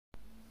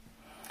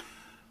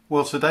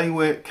Well, today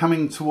we're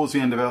coming towards the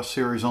end of our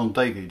series on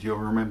David. You'll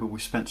remember we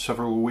spent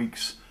several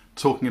weeks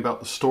talking about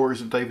the stories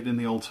of David in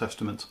the Old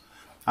Testament.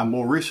 And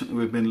more recently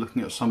we've been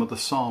looking at some of the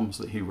Psalms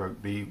that he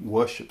wrote, the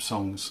worship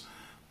songs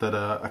that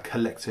are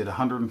collected,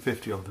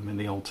 150 of them in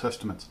the Old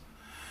Testament.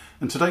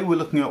 And today we're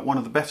looking at one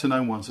of the better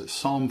known ones. It's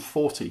Psalm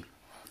 40,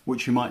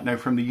 which you might know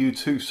from the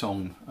U2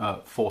 song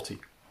 40.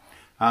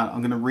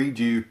 I'm going to read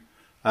you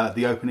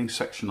the opening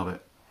section of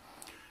it.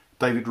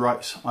 David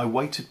writes, "I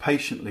waited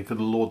patiently for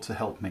the Lord to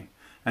help me,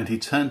 and he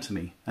turned to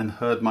me and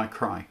heard my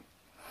cry.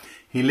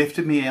 He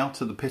lifted me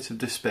out of the pit of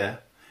despair,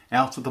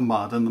 out of the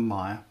mud and the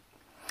mire,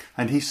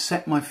 and he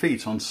set my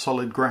feet on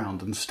solid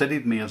ground and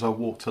steadied me as I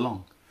walked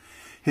along.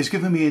 He's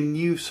given me a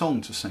new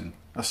song to sing,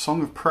 a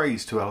song of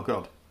praise to our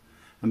God.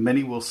 And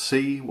many will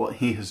see what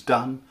he has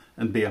done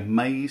and be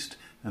amazed,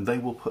 and they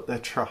will put their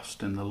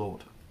trust in the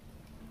Lord."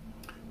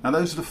 Now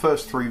those are the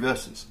first three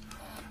verses.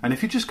 And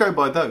if you just go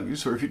by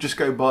those, or if you just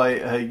go by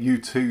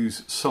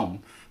U2's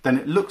song, then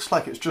it looks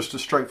like it's just a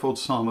straightforward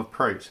psalm of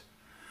praise.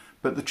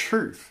 But the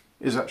truth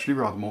is actually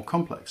rather more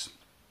complex.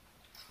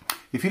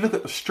 If you look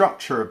at the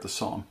structure of the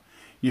psalm,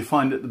 you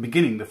find at the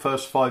beginning, the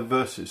first 5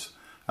 verses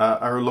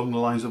are along the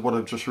lines of what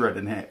I've just read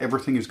in here.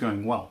 Everything is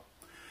going well.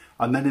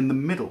 And then in the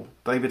middle,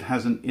 David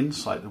has an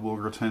insight that we'll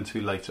return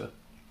to later.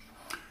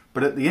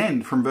 But at the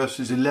end, from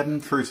verses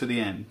 11 through to the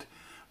end,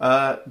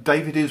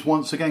 David is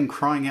once again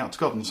crying out to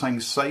God and saying,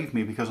 "Save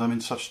me because I'm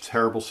in such a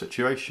terrible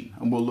situation."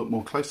 And we'll look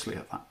more closely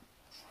at that.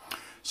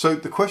 So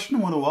the question I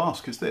want to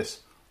ask is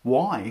this: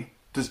 why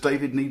does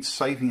David need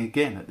saving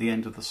again at the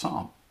end of the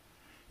psalm?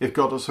 If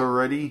God has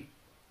already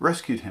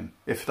rescued him,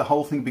 if the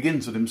whole thing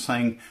begins with him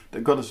saying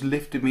that God has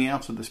lifted me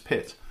out of this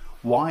pit,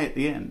 why at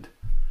the end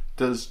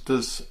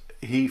does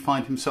he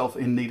find himself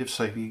in need of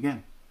saving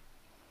again?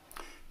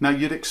 Now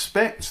you'd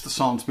expect the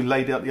psalm to be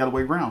laid out the other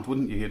way round,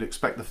 wouldn't you? You'd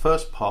expect the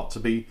first part to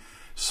be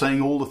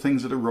saying all the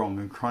things that are wrong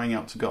and crying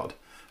out to God,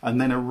 and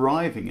then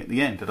arriving at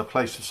the end at a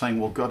place of saying,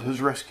 well, God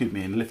has rescued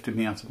me and lifted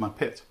me out of my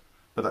pit.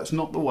 But that's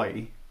not the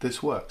way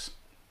this works.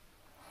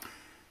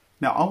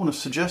 Now I want to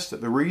suggest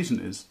that the reason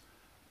is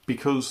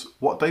because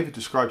what David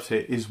describes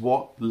here is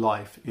what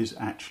life is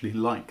actually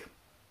like.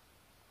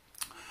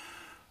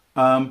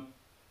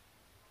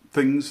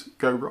 Things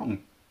go wrong.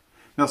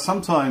 Now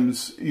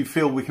sometimes you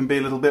feel we can be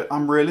a little bit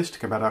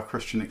unrealistic about our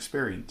Christian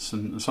experience,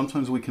 and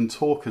sometimes we can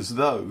talk as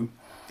though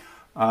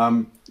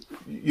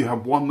you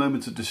have one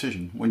moment of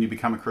decision when you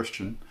become a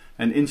Christian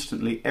and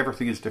instantly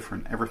everything is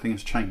different, everything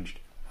has changed.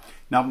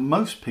 Now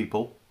most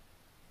people,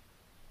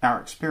 our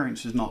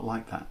experience is not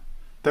like that.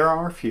 There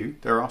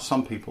are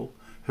some people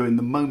who in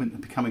the moment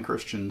of becoming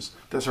Christians,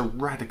 there's a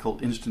radical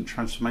instant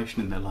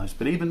transformation in their lives.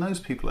 But even those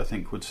people, I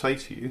think, would say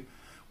to you,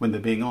 when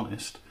they're being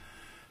honest,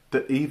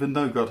 that even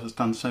though God has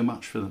done so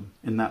much for them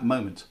in that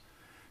moment,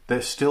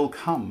 there still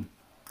come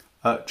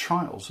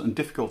trials and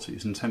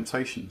difficulties and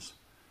temptations.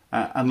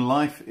 And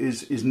life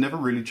is never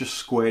really just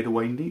squared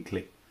away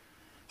neatly.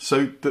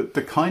 So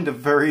the kind of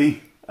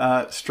very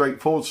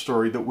straightforward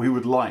story that we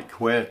would like,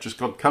 where just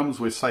God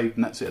comes, we're saved,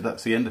 and that's it,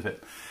 that's the end of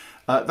it.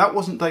 That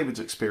wasn't David's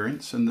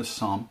experience in this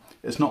psalm.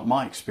 It's not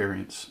my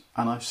experience,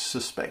 and I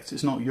suspect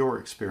it's not your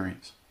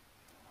experience.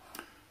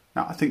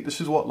 Now, I think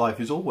this is what life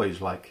is always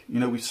like. You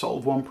know, we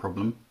solve one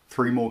problem,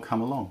 3 more come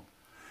along.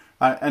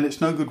 And it's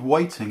no good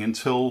waiting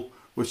until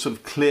we've sort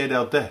of cleared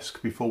our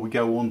desk before we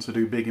go on to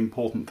do big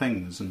important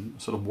things,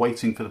 and sort of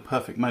waiting for the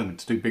perfect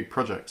moment to do big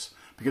projects,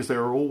 because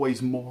there are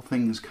always more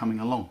things coming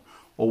along,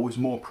 always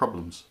more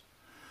problems.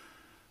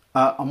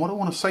 And what I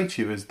want to say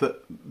to you is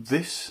that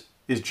this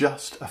is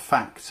just a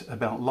fact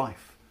about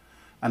life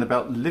and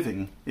about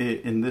living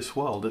in this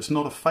world. It's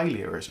not a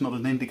failure. It's not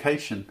an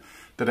indication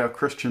that our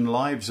Christian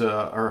lives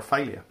are a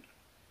failure.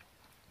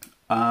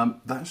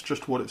 That's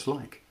just what it's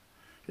like.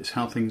 It's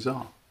how things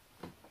are.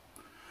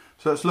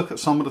 So let's look at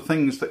some of the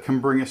things that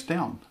can bring us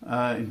down.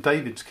 In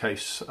David's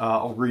case,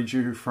 I'll read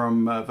you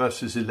from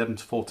verses 11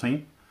 to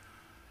 14.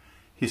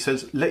 He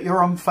says, "Let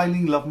your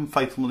unfailing love and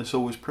faithfulness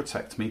always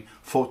protect me,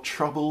 for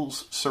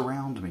troubles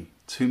surround me,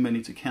 too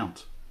many to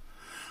count.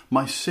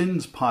 My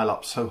sins pile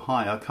up so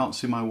high I can't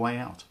see my way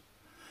out.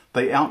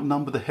 They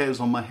outnumber the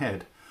hairs on my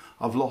head.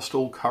 I've lost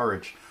all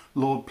courage.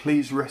 Lord,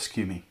 please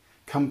rescue me.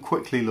 Come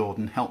quickly, Lord,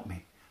 and help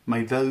me.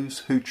 May those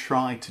who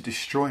try to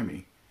destroy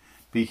me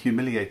be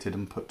humiliated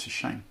and put to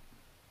shame."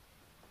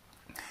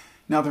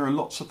 Now there are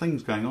lots of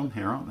things going on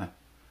here, aren't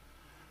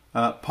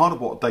there? Part of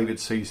what David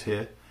sees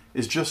here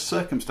is just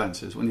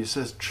circumstances when he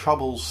says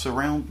troubles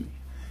surround me.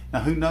 Now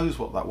who knows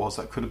what that was?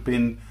 That could have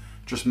been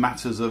just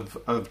matters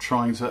of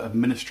trying to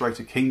administrate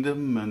a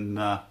kingdom,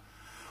 and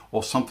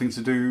or something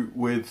to do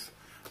with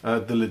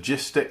the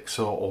logistics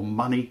or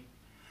money.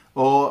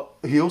 Or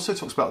he also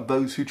talks about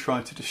those who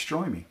try to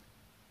destroy me.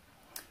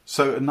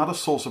 So another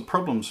source of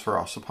problems for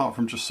us, apart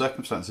from just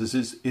circumstances,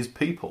 is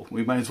people.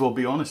 We may as well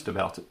be honest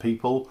about it.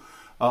 People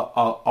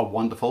are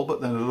wonderful, but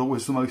they're not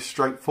always the most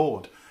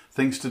straightforward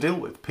things to deal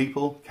with.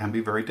 People can be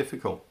very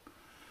difficult.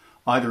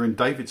 Either in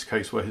David's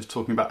case, where he's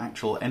talking about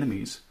actual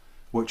enemies,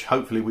 which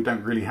hopefully we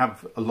don't really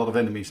have a lot of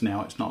enemies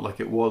now. It's not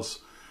like it was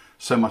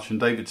so much in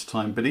David's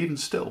time, but even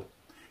still,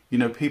 you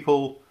know,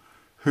 people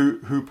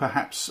who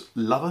perhaps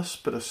love us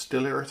but are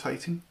still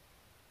irritating.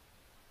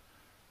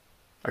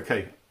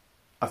 Okay,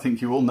 I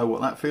think you all know what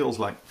that feels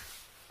like.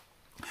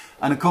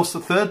 And of course, the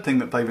third thing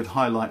that David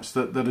highlights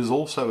that is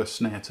also a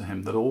snare to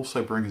him, that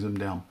also brings him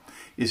down,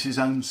 is his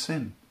own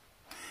sin.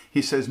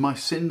 He says, my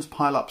sins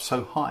pile up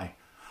so high,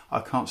 I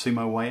can't see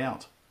my way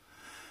out.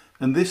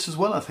 And this as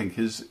well, I think,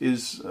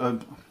 is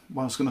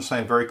well, I was going to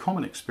say a very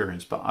common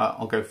experience, but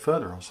I'll go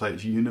further. I'll say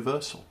it's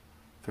universal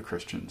for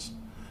Christians,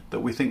 that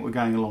we think we're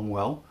going along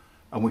well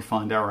and we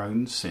find our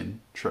own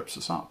sin trips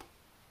us up.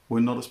 We're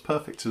not as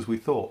perfect as we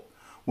thought.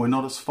 We're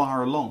not as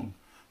far along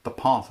the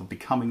path of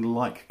becoming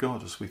like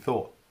God as we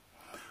thought.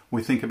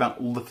 We think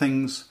about all the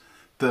things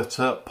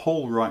that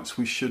Paul writes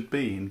we should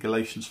be in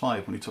Galatians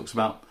 5 when he talks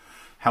about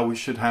how we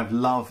should have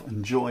love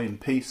and joy and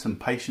peace and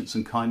patience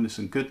and kindness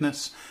and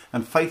goodness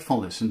and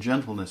faithfulness and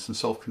gentleness and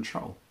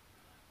self-control.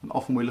 And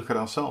often we look at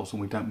ourselves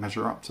and we don't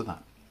measure up to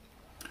that.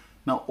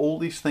 Now, all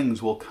these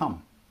things will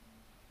come.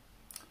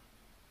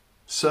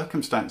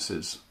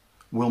 Circumstances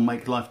will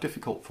make life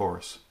difficult for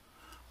us.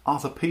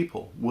 Other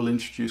people will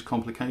introduce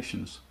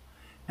complications.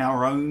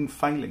 Our own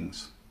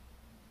failings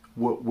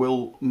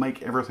will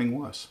make everything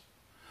worse.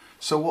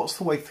 So what's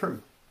the way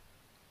through?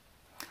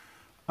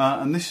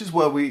 And this is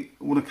where we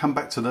want to come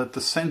back to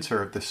the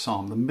centre of this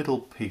psalm, the middle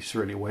piece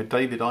really, where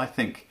David, I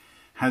think,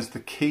 has the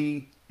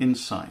key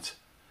insight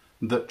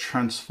that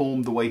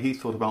transformed the way he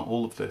thought about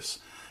all of this.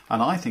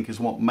 And I think is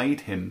what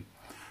made him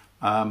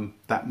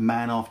that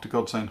man after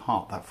God's own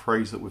heart, that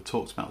phrase that we've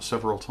talked about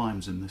several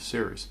times in this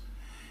series.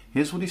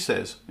 Here's what he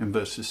says in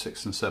verses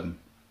 6 and 7.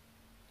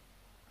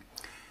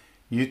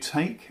 You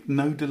take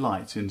no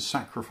delight in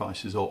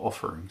sacrifices or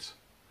offerings.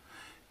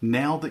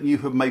 Now that you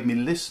have made me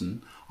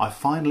listen, I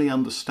finally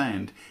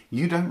understand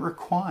you don't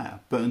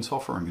require burnt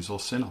offerings or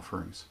sin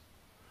offerings.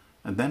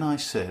 And then I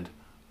said,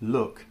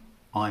 look,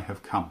 I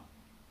have come.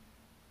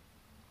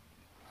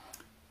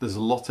 There's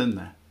a lot in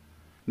there.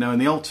 Now, in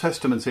the Old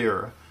Testament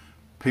era,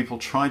 people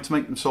tried to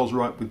make themselves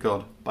right with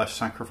God by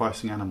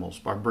sacrificing animals,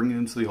 by bringing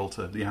them to the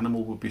altar. The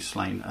animal would be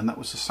slain, and that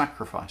was a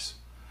sacrifice,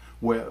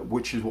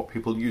 which is what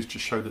people used to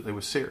show that they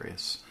were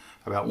serious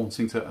about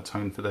wanting to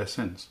atone for their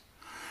sins.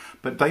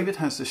 But David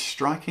has this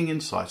striking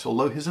insight,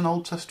 although he's an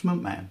Old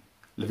Testament man,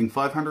 living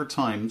 500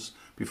 years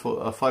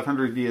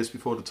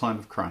before the time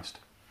of Christ.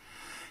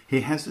 He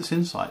has this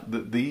insight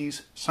that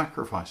these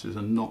sacrifices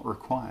are not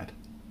required.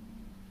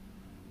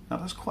 Now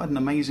that's quite an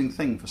amazing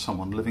thing for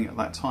someone living at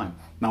that time.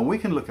 Now we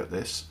can look at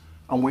this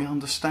and we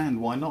understand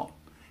why not.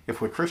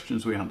 If we're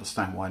Christians, we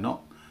understand why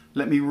not.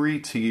 Let me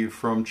read to you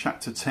from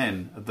chapter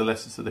 10 of the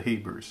letter to the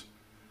Hebrews.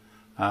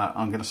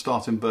 I'm going to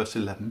start in verse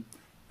 11.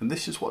 And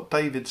this is what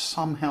David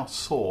somehow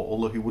saw,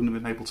 although he wouldn't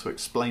have been able to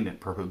explain it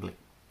probably.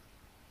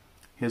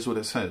 Here's what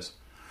it says.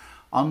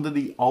 Under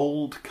the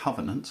old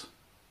covenant,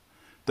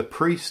 the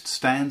priest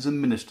stands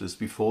and ministers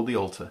before the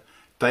altar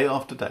day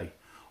after day,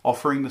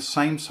 offering the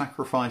same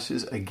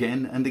sacrifices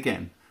again and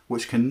again,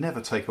 which can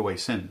never take away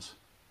sins.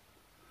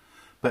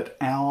 But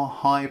our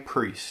high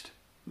priest,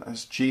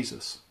 that's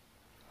Jesus,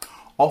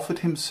 offered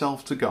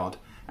himself to God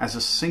as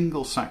a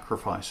single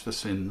sacrifice for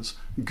sins,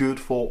 good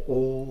for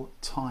all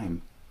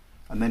time.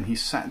 And then he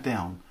sat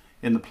down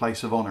in the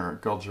place of honour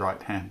at God's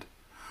right hand.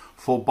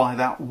 For by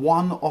that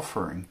one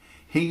offering,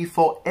 he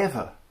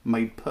forever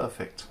made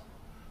perfect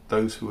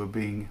those who are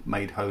being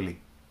made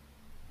holy.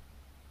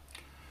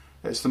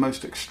 It's the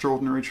most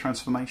extraordinary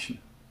transformation.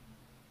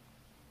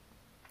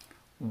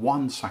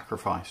 One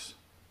sacrifice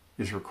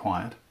is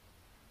required,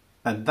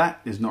 and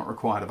that is not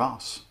required of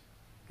us.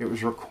 It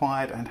was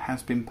required and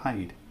has been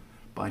paid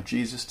by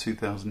Jesus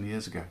 2,000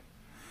 years ago.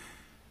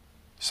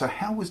 So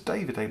how was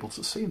David able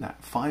to see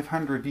that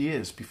 500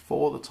 years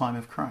before the time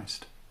of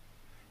Christ?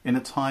 In a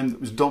time that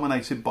was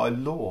dominated by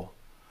law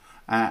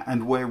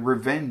and where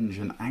revenge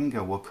and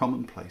anger were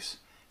commonplace.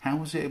 How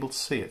was he able to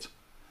see it?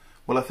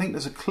 Well, I think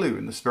there's a clue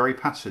in this very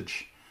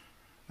passage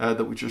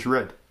that we just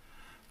read.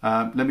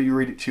 Let me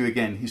read it to you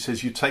again. He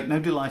says, you take no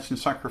delight in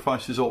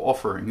sacrifices or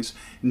offerings.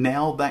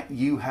 Now that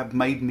you have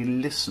made me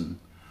listen,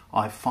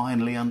 I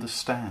finally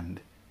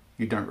understand.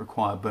 You don't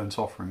require burnt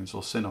offerings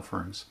or sin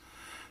offerings.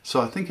 So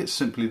I think it's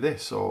simply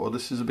this, or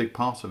this is a big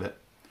part of it,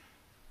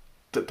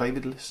 that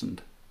David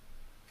listened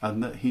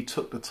and that he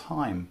took the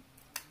time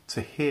to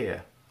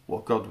hear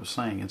what God was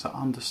saying and to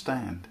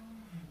understand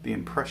the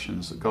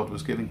impressions that God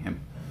was giving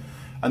him.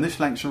 And this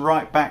links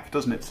right back,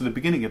 doesn't it, to the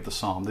beginning of the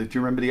psalm. Do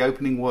you remember the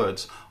opening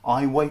words?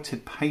 I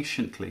waited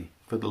patiently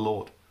for the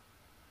Lord.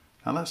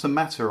 Now that's a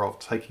matter of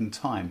taking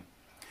time.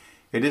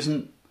 It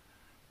isn't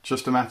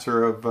just a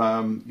matter of,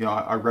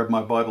 I read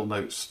my Bible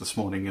notes this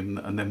morning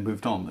and then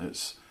moved on.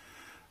 It's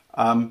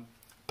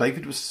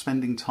David was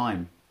spending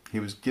time. He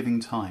was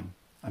giving time.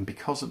 And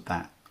because of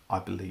that, I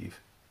believe,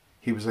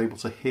 he was able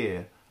to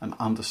hear and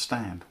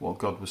understand what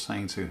God was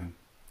saying to him.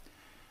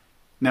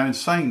 Now, in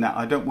saying that,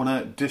 I don't want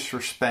to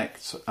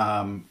disrespect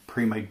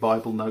pre-made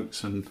Bible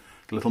notes and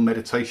little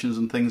meditations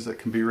and things that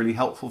can be really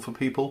helpful for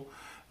people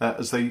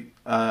as they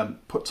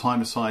put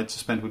time aside to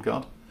spend with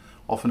God.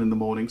 often in the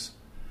mornings.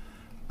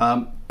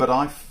 But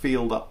I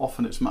feel that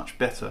often it's much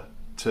better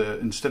to,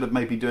 instead of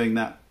maybe doing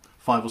that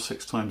 5 or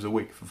 6 times a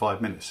week for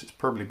 5 minutes, it's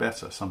probably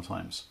better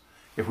sometimes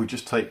if we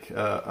just take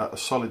a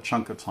solid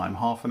chunk of time,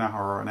 half an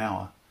hour or an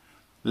hour,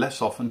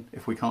 less often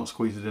if we can't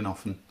squeeze it in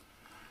often,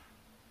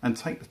 and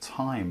take the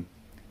time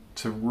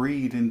to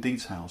read in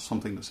detail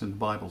something that's in the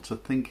Bible, to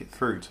think it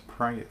through, to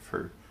pray it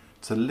through,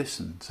 to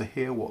listen, to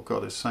hear what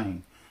God is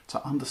saying,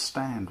 to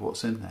understand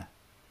what's in there.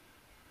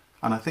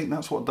 And I think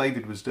that's what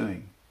David was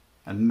doing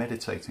and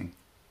meditating,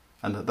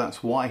 and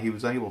that's why he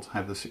was able to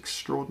have this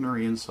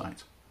extraordinary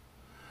insight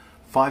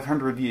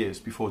 500 years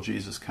before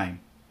Jesus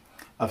came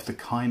of the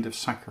kind of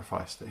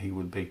sacrifice that he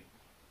would be.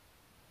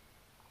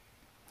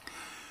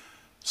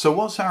 So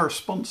what's our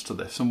response to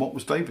this, and what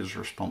was David's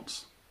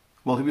response?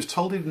 Well, he was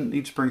told he didn't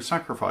need to bring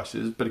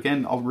sacrifices, but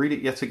again, I'll read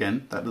it yet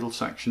again, that little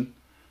section,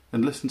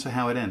 and listen to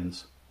how it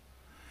ends.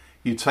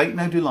 You take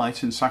no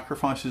delight in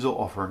sacrifices or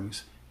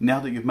offerings. Now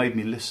that you've made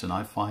me listen,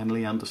 I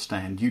finally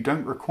understand. You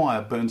don't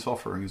require burnt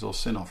offerings or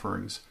sin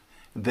offerings.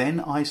 Then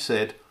I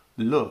said,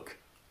 look,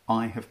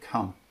 I have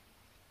come.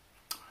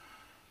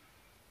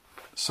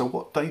 So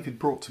what David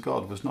brought to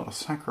God was not a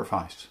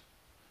sacrifice,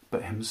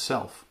 but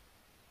himself.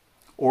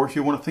 Or if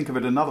you want to think of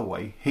it another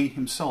way, he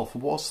himself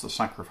was the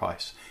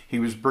sacrifice. He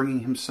was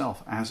bringing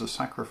himself as a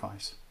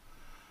sacrifice.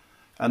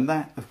 And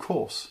that, of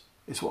course,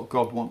 is what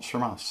God wants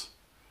from us.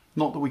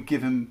 Not that we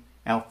give him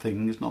our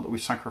things, not that we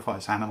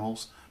sacrifice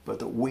animals, but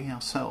that we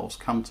ourselves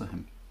come to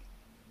him.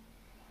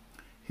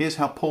 Here's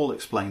how Paul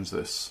explains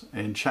this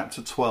in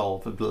chapter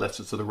 12 of the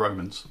letter to the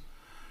Romans.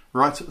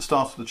 Right at the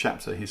start of the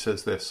chapter, he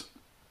says this: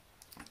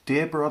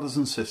 Dear brothers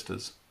and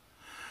sisters,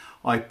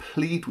 I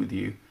plead with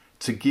you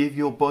to give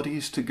your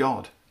bodies to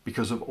God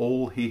because of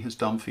all he has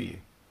done for you.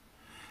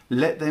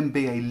 Let them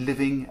be a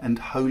living and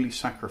holy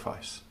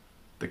sacrifice,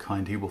 the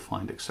kind he will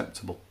find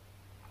acceptable.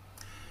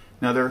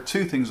 Now there are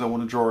 2 things I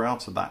want to draw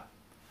out of that.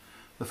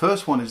 The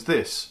first one is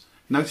this.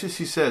 Notice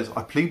he says,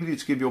 I plead with you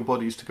to give your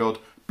bodies to God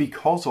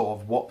because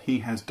of what he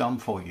has done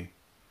for you.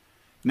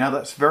 Now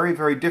that's very,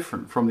 very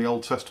different from the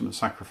Old Testament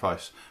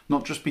sacrifice.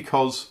 Not just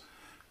because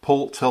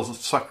Paul tells us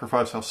to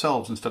sacrifice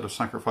ourselves instead of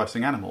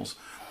sacrificing animals,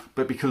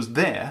 but because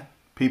there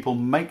people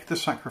make the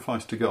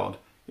sacrifice to God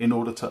in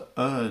order to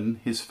earn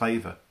his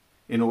favour,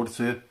 in order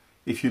to,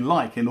 if you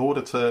like, in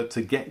order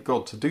to get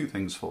God to do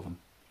things for them.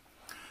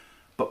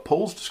 But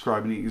Paul's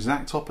describing the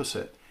exact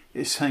opposite.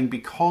 It's saying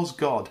because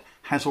God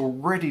has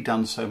already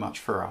done so much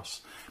for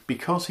us,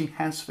 because he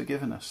has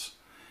forgiven us,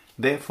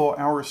 therefore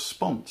our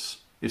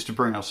response is to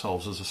bring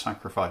ourselves as a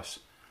sacrifice.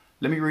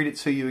 Let me read it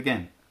to you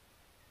again.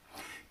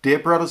 Dear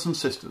brothers and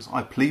sisters,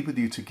 I plead with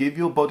you to give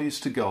your bodies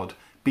to God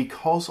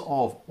because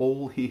of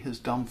all he has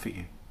done for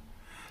you.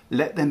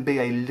 Let them be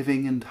a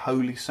living and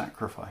holy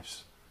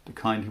sacrifice, the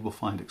kind he will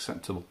find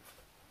acceptable.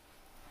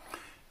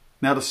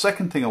 Now the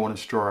second thing I want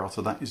to draw out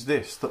of that is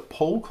this, that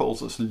Paul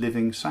calls us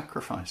living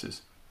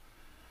sacrifices.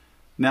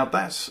 Now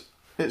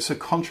it's a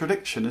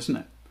contradiction, isn't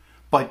it?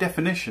 By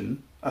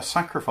definition, a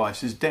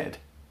sacrifice is dead.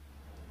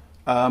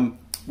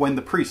 When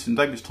the priest in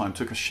David's time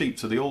took a sheep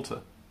to the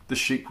altar, the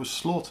sheep was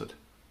slaughtered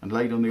and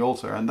laid on the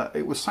altar, and that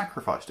it was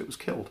sacrificed, it was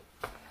killed.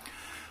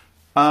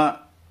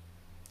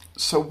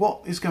 So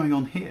what is going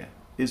on here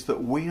is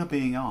that we are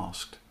being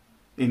asked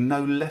in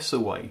no less a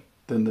way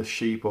than the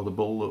sheep or the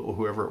bull or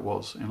whoever it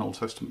was in Old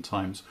Testament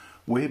times.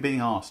 We're being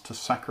asked to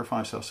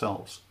sacrifice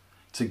ourselves,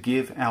 to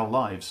give our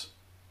lives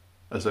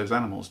as those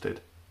animals did,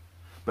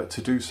 but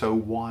to do so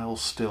while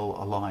still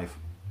alive.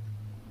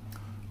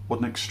 What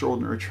an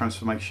extraordinary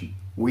transformation.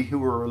 We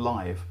who are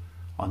alive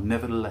are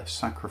nevertheless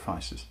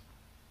sacrifices.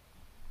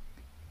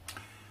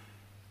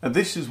 And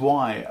this is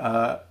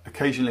why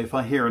occasionally if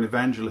I hear an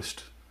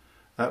evangelist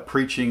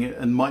preaching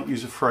and might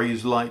use a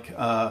phrase like,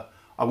 I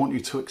want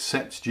you to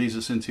accept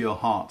Jesus into your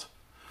heart,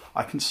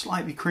 I can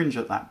slightly cringe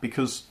at that,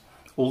 because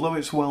although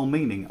it's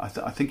well-meaning, I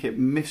think it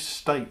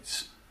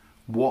misstates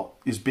what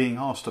is being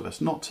asked of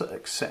us. Not to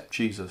accept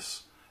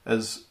Jesus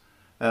as,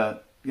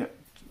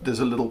 there's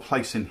a little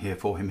place in here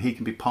for him, he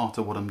can be part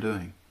of what I'm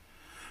doing.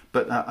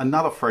 But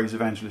another phrase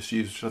evangelists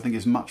use, which I think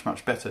is much,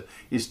 much better,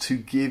 is to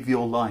give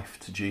your life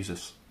to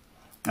Jesus.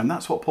 And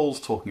that's what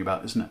Paul's talking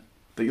about, isn't it?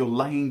 That you're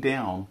laying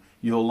down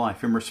your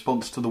life in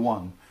response to the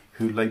one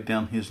who laid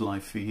down his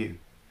life for you.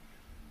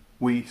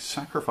 We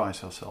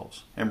sacrifice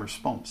ourselves in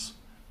response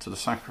to the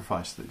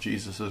sacrifice that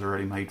Jesus has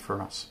already made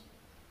for us.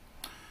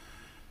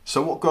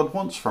 So what God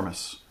wants from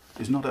us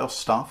is not our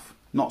stuff,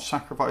 not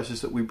sacrifices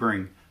that we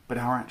bring, but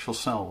our actual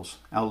selves,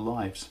 our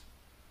lives.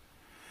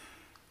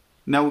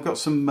 Now we've got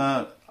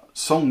some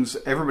songs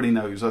everybody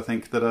knows, I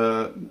think,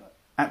 that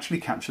actually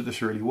capture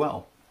this really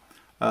well.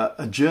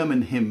 A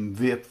German hymn,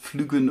 Wir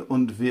pflügen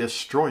und wir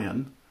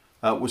streuen,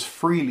 was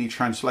freely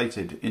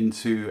translated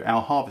into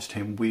our harvest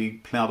hymn, We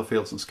Plough the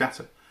Fields and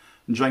Scatter.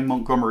 And Jane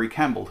Montgomery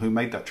Campbell, who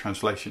made that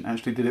translation,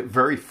 actually did it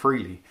very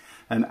freely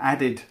and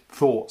added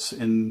thoughts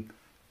in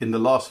the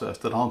last verse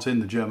that aren't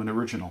in the German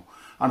original.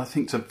 And I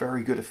think it's a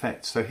very good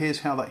effect. So here's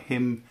how that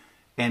hymn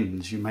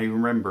ends. You may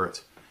remember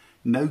it.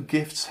 No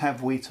gifts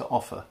have we to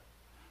offer,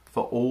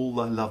 for all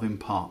thy love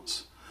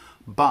imparts,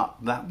 but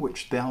that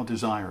which thou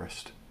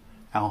desirest,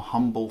 our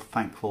humble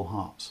thankful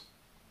hearts.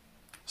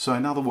 So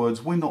in other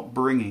words, we're not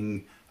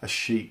bringing a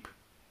sheep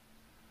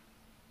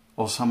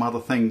or some other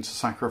thing to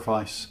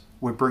sacrifice.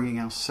 We're bringing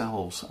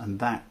ourselves, and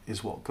that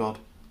is what God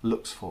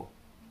looks for.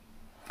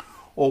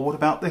 Or what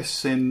about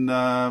this in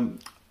the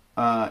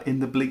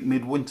bleak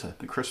midwinter,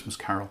 the Christmas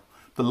carol?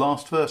 The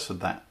last verse of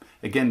that,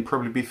 again,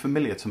 probably be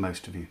familiar to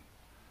most of you.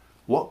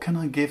 What can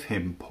I give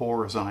him,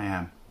 poor as I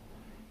am?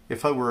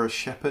 If I were a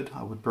shepherd,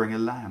 I would bring a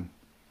lamb.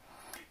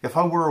 If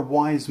I were a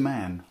wise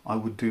man, I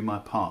would do my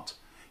part.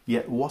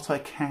 Yet what I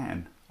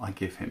can, I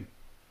give him.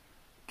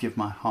 Give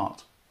my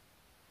heart.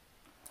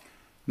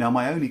 Now,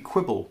 my only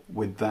quibble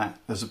with that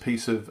as a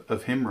piece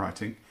of hymn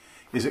writing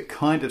is it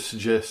kind of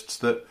suggests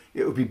that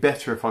it would be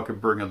better if I could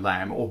bring a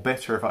lamb, or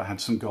better if I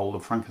had some gold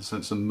and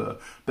frankincense and myrrh.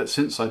 But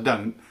since I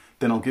don't,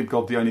 then I'll give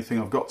God the only thing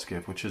I've got to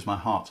give, which is my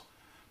heart.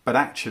 But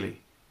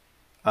actually,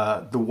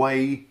 the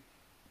way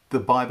the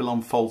Bible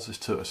unfolds this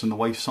to us and the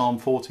way Psalm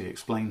 40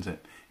 explains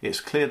it, it's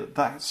clear that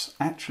that's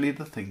actually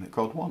the thing that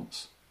God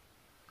wants.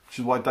 Which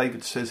is why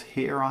David says,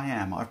 here I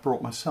am, I've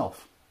brought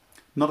myself.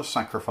 Not a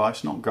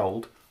sacrifice, not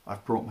gold,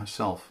 I've brought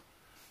myself.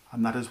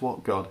 And that is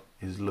what God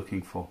is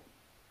looking for.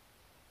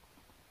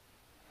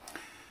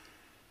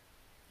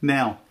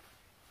 Now,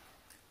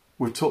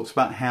 we've talked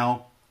about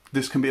how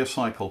this can be a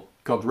cycle.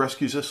 God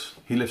rescues us,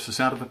 he lifts us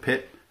out of a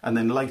pit, and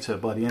then later,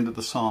 by the end of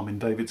the psalm, in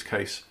David's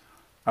case,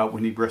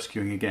 we need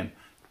rescuing again.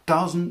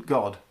 Doesn't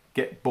God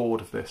get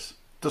bored of this?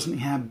 Doesn't he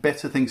have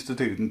better things to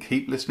do than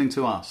keep listening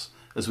to us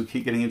as we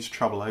keep getting into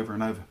trouble over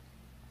and over?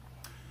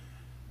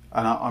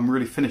 And I'm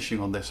really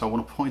finishing on this. I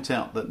want to point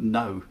out that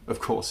no,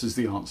 of course, is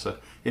the answer.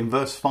 In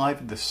verse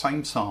 5 of the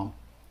same psalm,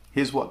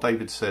 here's what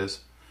David says.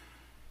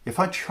 If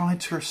I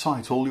tried to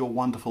recite all your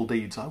wonderful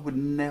deeds, I would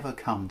never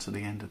come to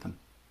the end of them.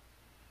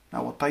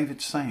 Now, what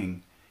David's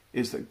saying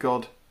is that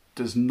God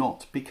does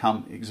not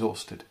become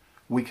exhausted.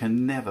 We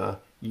can never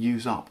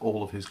use up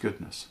all of his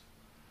goodness.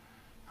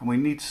 And we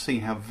need to see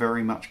how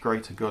very much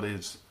greater God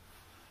is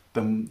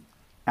than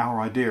our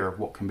idea of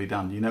what can be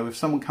done. You know, if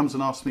someone comes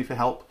and asks me for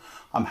help,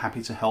 I'm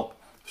happy to help.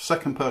 If a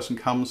second person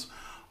comes,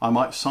 I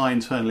might sigh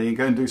internally and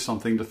go and do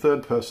something. The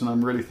third person,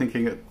 I'm really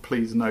thinking,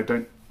 please, no,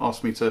 don't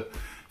ask me to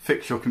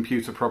fix your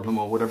computer problem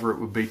or whatever it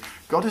would be.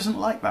 God isn't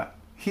like that.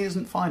 He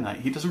isn't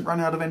finite. He doesn't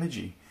run out of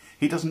energy.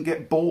 He doesn't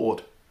get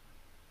bored.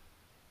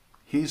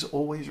 He's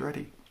always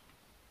ready.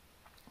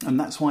 And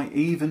that's why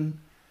even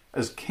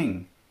as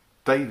king,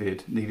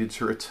 David needed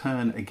to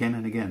return again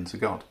and again to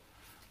God.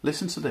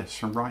 Listen to this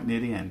from right near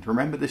the end.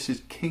 Remember, this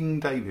is King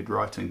David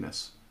writing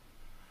this.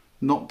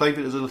 Not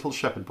David as a little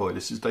shepherd boy.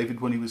 This is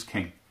David when he was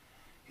king.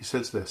 He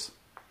says this,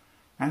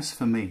 as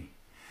for me,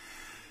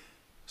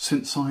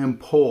 since I am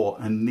poor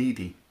and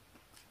needy,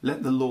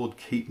 let the Lord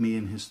keep me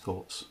in his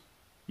thoughts.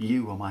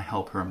 You are my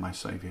helper and my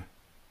saviour.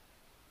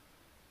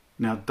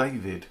 Now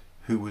David,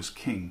 who was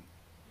king,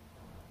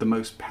 the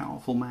most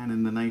powerful man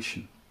in the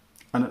nation,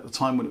 and at the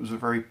time when it was a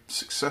very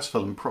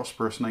successful and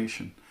prosperous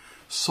nation,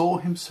 saw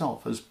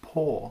himself as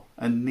poor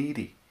and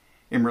needy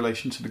in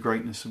relation to the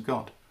greatness of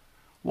God.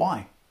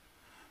 Why?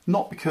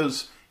 Not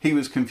because he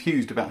was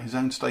confused about his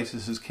own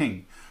status as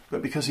king,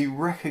 but because he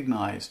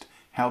recognised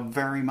how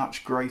very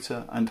much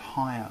greater and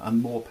higher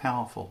and more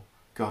powerful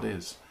God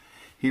is.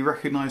 He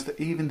recognised that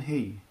even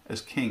he,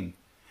 as king,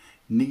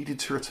 needed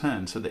to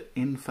return to the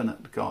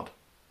infinite God,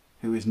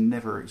 who is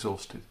never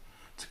exhausted,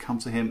 to come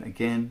to him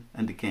again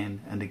and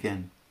again and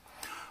again.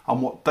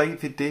 And what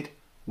David did,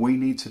 we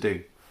need to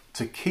do,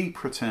 to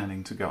keep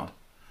returning to God,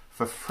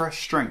 for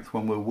fresh strength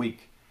when we're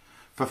weak,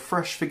 for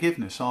fresh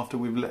forgiveness after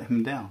we've let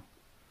him down,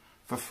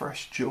 for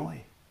fresh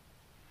joy,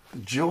 the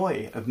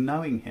joy of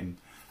knowing him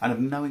and of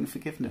knowing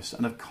forgiveness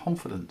and of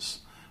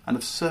confidence and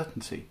of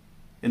certainty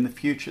in the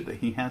future that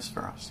he has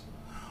for us.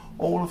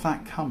 All of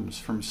that comes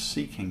from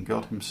seeking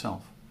God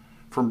himself,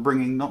 from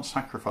bringing not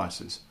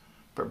sacrifices,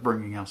 but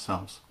bringing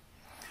ourselves.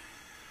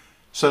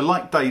 So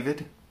like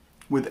David,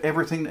 with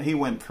everything that he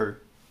went through,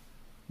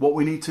 what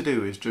we need to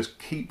do is just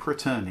keep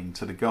returning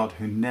to the God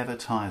who never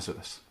tires of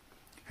us,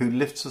 who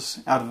lifts us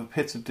out of a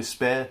pit of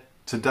despair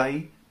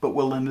today, but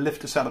will then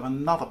lift us out of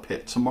another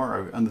pit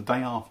tomorrow and the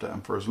day after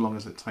and for as long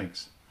as it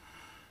takes.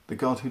 The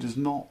God who does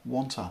not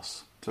want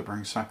us to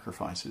bring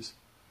sacrifices,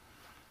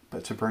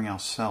 but to bring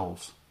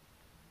ourselves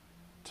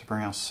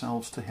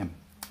to him.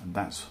 And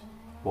that's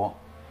what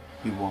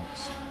he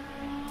wants.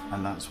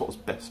 And that's what's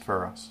best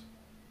for us.